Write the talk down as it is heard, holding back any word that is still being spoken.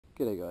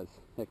G'day guys,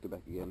 Hector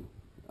back again.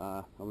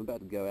 I'm about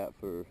to go out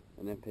for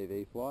an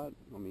MPV flight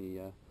on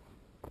my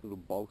little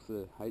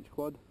Balsa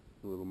H-Quad,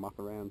 a little muck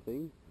around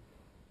thing.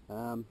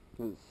 And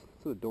it's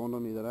sort of dawned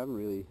on me that I haven't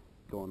really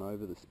gone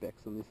over the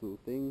specs on this little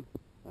thing.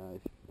 If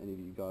any of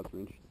you guys are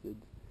interested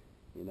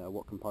in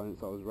what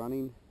components I was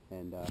running,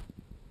 and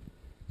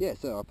yeah,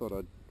 so I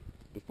thought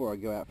before I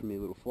go out for my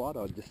little flight,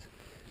 I'd just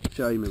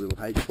show you my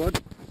little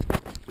H-Quad,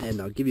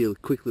 and I'll give you a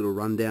quick little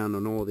rundown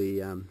on all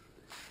the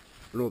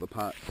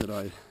parts that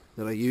I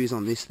use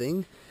on this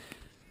thing.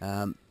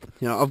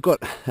 I've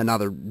got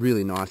another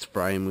really nice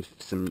frame with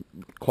some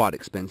quite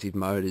expensive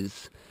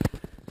motors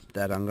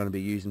that I'm going to be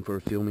using for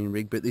a filming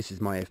rig, but this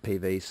is my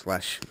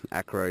FPV /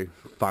 acro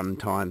fun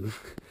time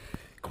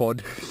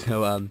quad.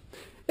 So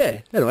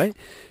yeah, anyway,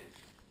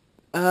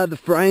 the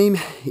frame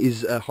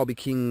is a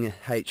HobbyKing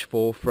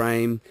H4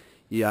 frame.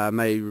 You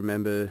may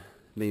remember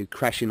me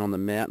crashing on the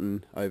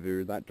mountain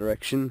over that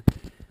direction.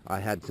 I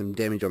had some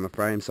damage on the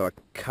frame, so I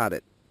cut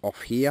it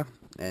off here,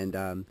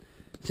 and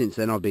since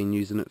then I've been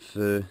using it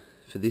for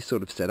this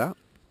sort of setup.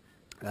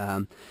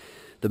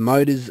 The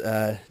motors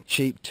are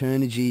cheap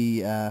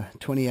Turnigy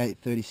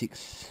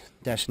 2836-9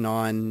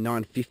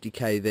 950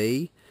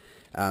 kV.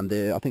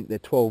 I think they're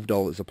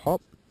 $12 a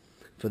pop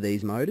for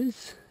these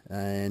motors,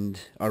 and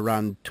I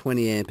run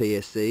 20 amp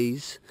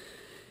ESCs,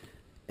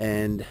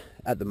 and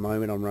at the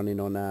moment I'm running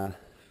on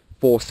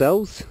 4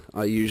 cells.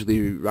 I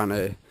usually run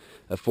a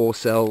 4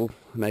 cell,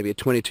 maybe a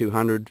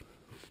 2200,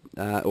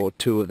 or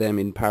 2 of them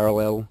in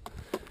parallel.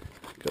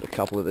 Got a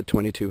couple of the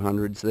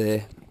 2200s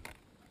there,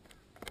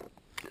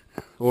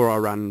 or I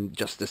run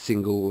just a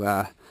single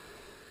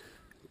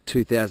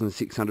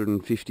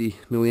 2650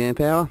 milliamp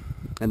hour,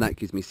 and that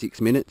gives me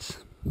 6 minutes.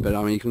 But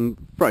I mean, you can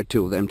throw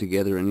 2 of them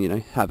together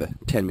and have a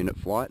 10-minute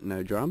flight,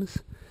 no dramas.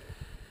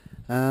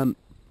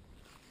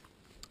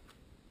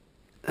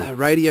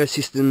 Radio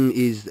system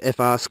is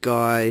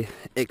FrSky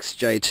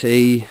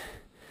XJT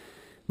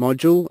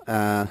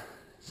module.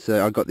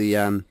 So I got the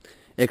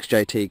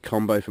XJT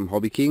combo from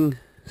HobbyKing.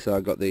 So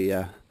I got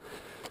the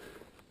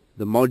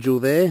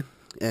module there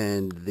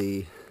and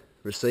the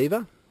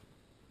receiver.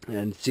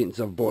 And since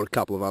I've bought a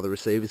couple of other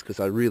receivers,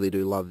 because I really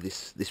do love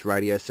this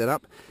radio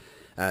setup,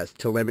 it's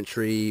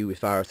telemetry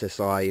with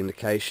RSSI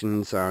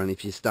indications. And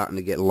if you're starting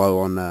to get low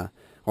on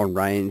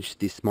range,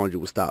 this module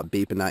will start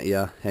beeping at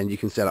you, and you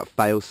can set up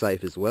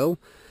fail-safe as well.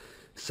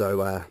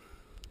 So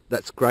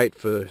that's great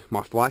for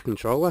my flight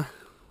controller,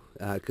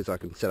 because I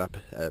can set up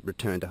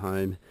return to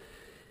home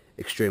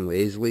extremely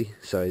easily.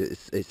 So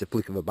it's a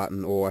flick of a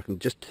button, or I can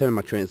just turn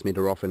my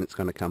transmitter off and it's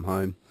going to come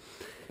home.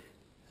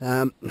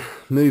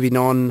 Moving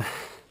on,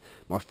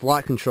 my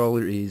flight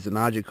controller is an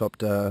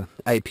HKPilot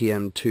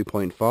APM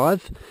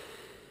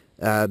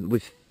 2.5.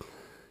 With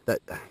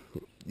that,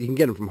 you can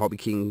get them from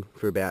HobbyKing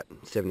for about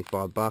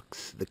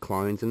 $75, the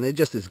clones, and they're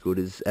just as good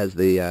as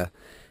the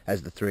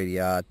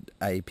 3DR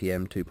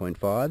APM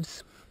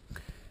 2.5s.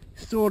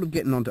 Sort of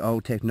getting onto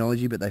old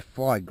technology, but they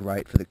fly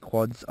great for the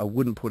quads. I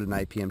wouldn't put an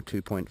APM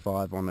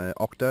 2.5 on an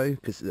Octo,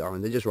 because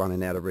they're just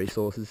running out of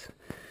resources.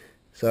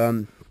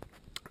 So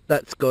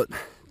that's got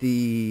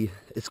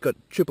it's got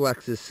triple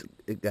axis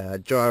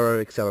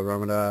gyro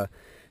accelerometer.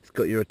 It's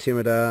got your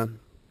altimeter.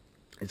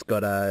 It's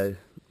got a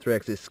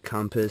 3-axis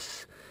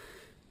compass.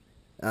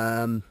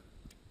 The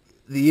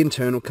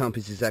internal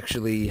compass is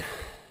actually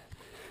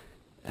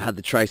had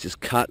the traces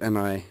cut, and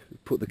I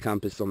put the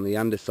compass on the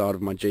underside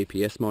of my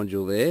GPS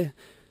module there,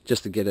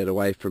 just to get it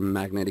away from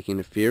magnetic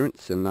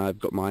interference. And I've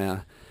got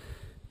my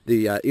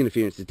the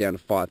interference is down to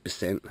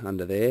 5%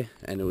 under there,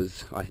 and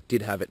I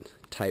did have it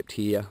taped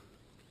here,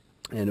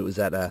 and it was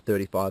at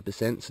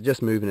 35%. So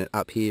just moving it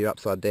up here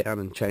upside down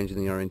and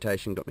changing the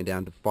orientation got me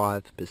down to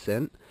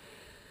 5%,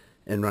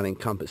 and running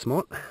compass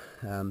mod.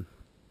 So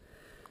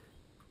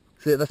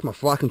that's my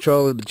flight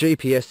controller. The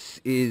GPS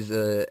is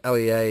a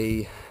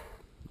LEA-6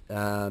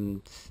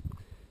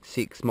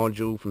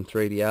 module from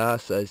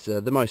 3DR, so it's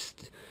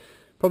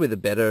probably the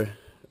better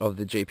of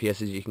the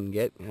GPSs you can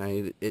get.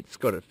 It's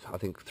got I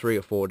think 3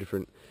 or 4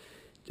 different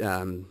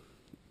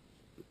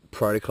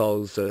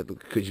protocols,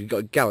 because you've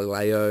got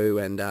Galileo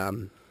and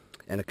a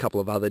couple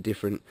of other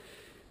different.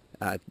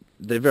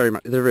 They're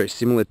very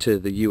similar to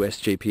the US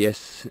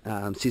GPS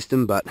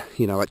system, but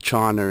like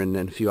China and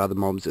a few other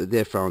mobs,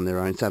 they're throwing their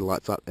own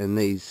satellites up, and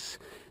these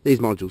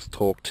modules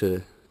talk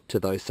to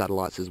those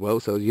satellites as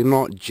well. So you're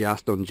not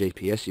just on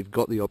GPS, you've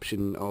got the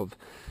option of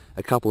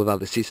a couple of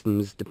other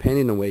systems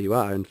depending on where you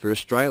are. And for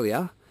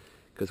Australia,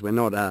 because we're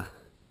not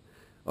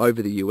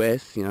over the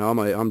US,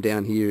 I'm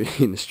down here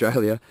in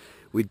Australia,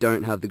 we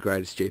don't have the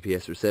greatest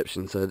GPS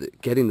reception, so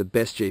getting the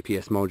best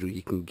GPS module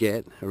you can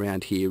get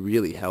around here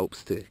really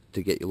helps to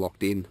get you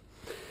locked in.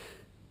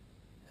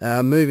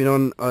 Moving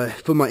on,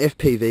 for my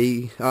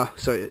FPV,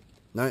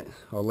 no,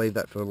 I'll leave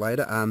that for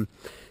later.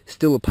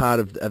 Still a part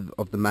of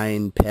the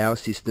main power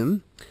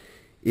system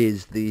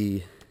is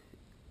the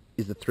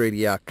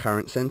 3DR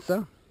current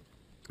sensor,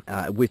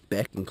 with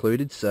BEC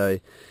included. So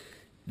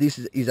this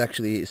is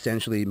actually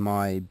essentially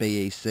my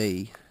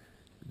BEC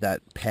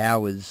that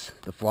powers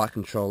the flight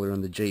controller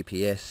and the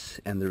GPS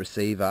and the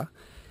receiver.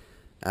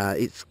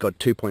 It's got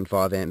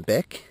 2.5 amp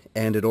BEC,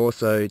 and it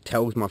also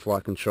tells my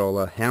flight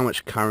controller how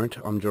much current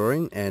I'm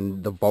drawing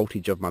and the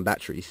voltage of my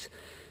batteries.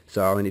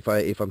 So I mean,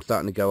 if I'm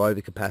starting to go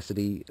over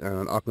capacity,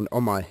 I can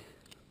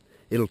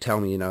it'll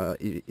tell me, you know,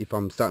 if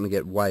I'm starting to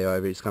get way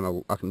over.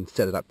 I can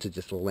set it up to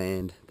just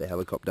land the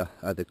helicopter,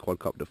 the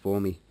quadcopter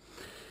for me,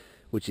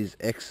 which is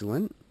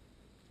excellent.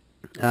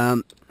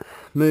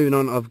 Moving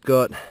on, I've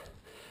got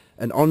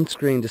an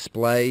on-screen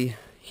display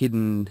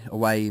hidden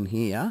away in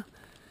here,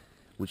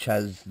 which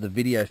has the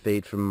video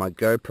feed from my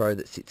GoPro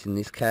that sits in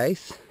this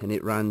case, and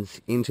it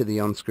runs into the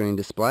on-screen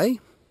display.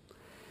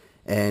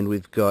 And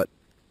we've got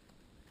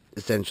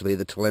essentially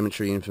the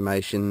telemetry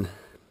information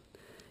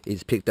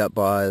is picked up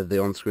by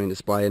the on-screen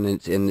display, and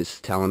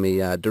it's telling me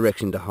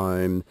direction to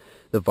home,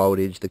 the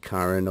voltage, the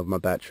current of my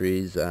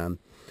batteries,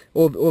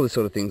 all the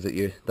sort of things that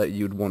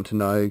you'd want to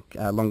know,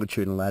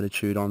 longitude and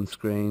latitude on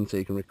screen, so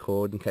you can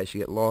record in case you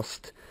get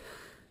lost.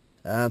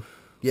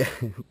 Yeah,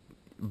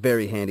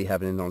 very handy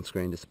having an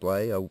on-screen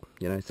display. You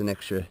know, it's an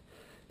extra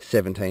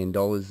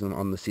 $17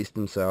 on the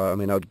system, so I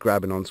mean, I'd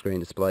grab an on-screen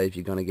display if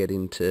you're going to get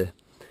into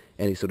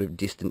any sort of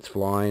distance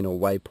flying or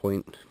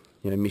waypoint,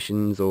 you know,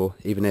 missions, or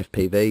even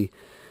FPV.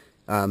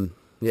 Yeah,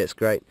 it's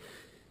great.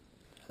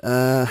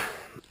 I've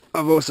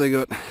also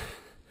got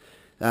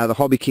the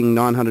HobbyKing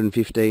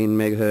 915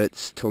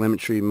 MHz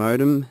telemetry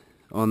modem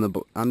on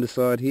the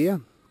underside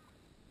here.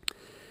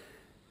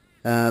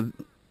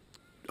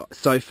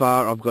 So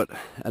far I've got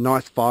a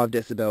nice 5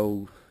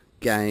 decibel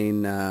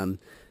gain,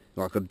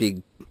 like a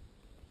big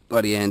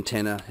bloody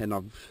antenna, and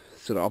I've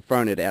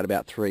thrown it out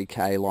about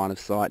 3K line of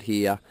sight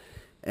here,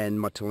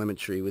 and my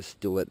telemetry was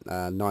still at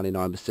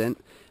 99%,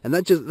 and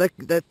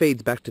that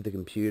feeds back to the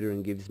computer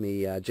and gives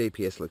me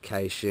GPS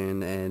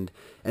location and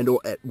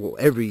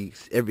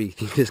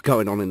everything that's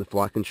going on in the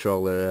flight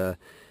controller.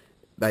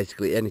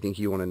 Basically anything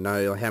you want to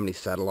know, like how many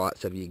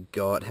satellites have you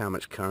got, how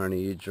much current are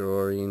you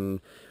drawing,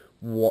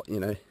 what, you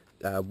know,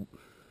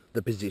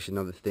 the position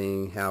of the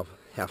thing, how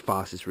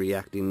fast it's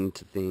reacting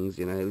to things.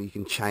 You know, you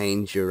can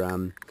change your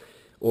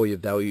all your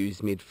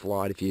values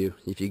mid-flight if you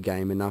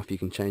game enough. You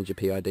can change your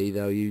PID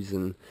values,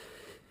 and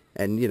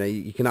you know,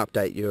 you can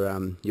update your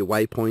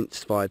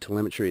waypoints via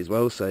telemetry as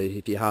well. So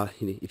if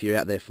you're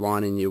out there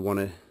flying and you want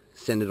to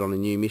send it on a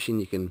new mission,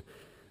 you can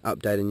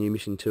update a new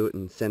mission to it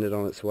and send it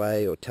on its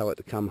way, or tell it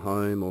to come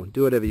home, or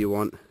do whatever you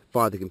want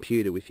via the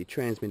computer. With your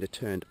transmitter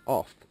turned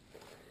off,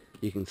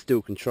 you can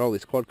still control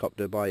this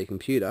quadcopter by your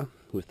computer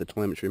with the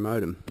telemetry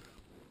modem.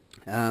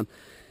 And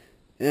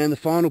the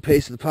final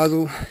piece of the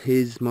puzzle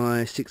is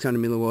my 600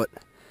 milliwatt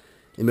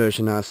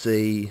immersion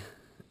RC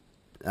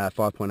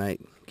 5.8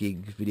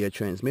 gig video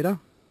transmitter,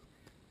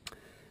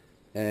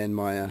 and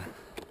my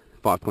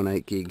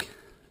 5.8 gig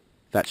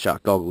Fat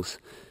Shark goggles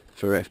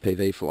for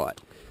FPV flight.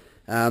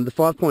 The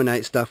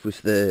 5.8 stuff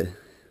with the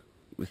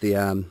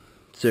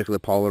circular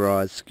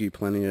polarized skew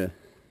planar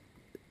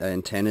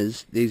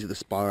antennas. These are the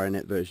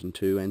SpiroNet version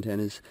 2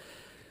 antennas.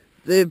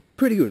 They're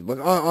pretty good. Like,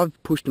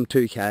 I've pushed them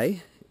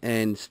 2K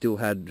and still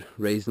had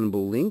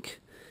reasonable link.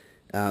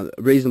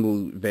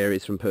 Reasonable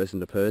varies from person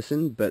to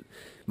person, but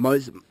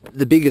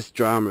the biggest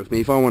drama with me,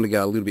 if I want to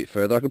go a little bit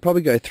further, I could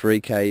probably go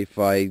 3K if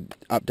I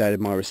updated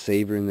my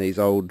receiver in these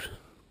old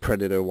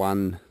Predator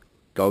 1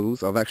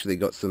 goggles. I've actually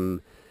got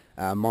some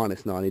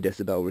minus 90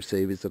 decibel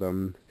receivers that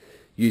I'm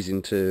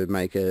using to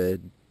make a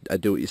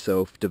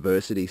do-it-yourself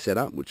diversity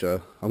setup, which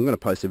I'm going to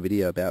post a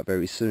video about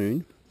very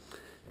soon.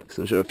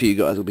 So I'm sure a few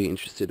guys will be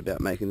interested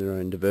about making their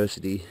own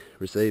diversity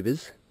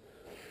receivers.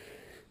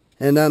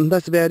 And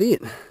that's about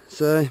it.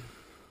 So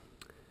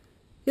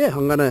yeah,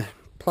 I'm going to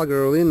plug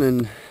her all in,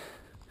 and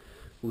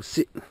we'll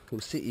sit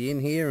you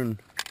in here, and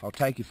I'll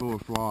take you for a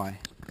fly.